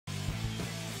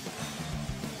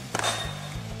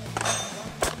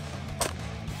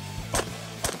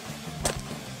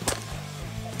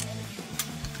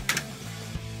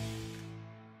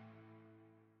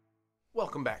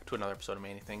welcome back to another episode of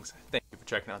Manny Things. Thank you for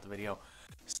checking out the video.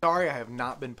 Sorry I have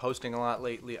not been posting a lot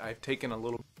lately. I've taken a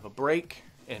little bit of a break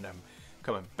and I'm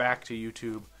coming back to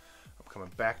YouTube. I'm coming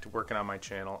back to working on my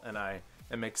channel and I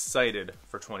am excited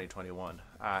for 2021.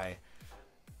 I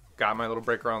got my little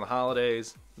break around the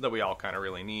holidays that we all kind of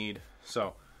really need,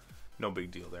 so no big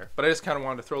deal there. But I just kind of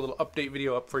wanted to throw a little update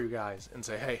video up for you guys and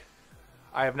say, hey,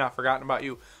 I have not forgotten about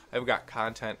you. I've got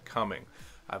content coming.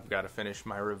 I've got to finish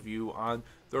my review on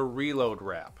the Reload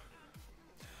wrap.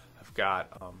 I've got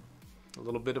a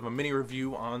little bit of a mini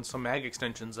review on some mag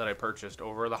extensions that I purchased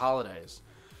over the holidays.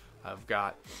 I've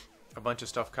got a bunch of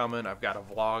stuff coming. I've got a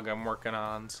vlog I'm working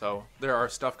on. So there are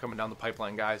stuff coming down the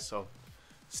pipeline, guys. So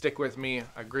stick with me.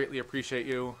 I greatly appreciate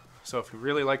you. So if you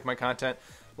really like my content,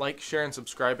 like, share, and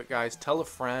subscribe it, guys. Tell a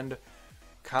friend,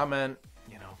 comment,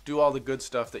 do all the good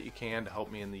stuff that you can to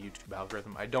help me in the YouTube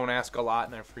algorithm. I don't ask a lot,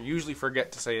 and I usually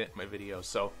forget to say it in my videos.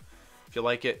 So if you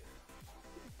like it,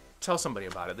 tell somebody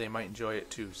about it. They might enjoy it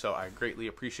too. So I greatly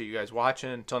appreciate you guys watching.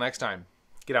 Until next time,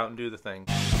 get out and do the thing.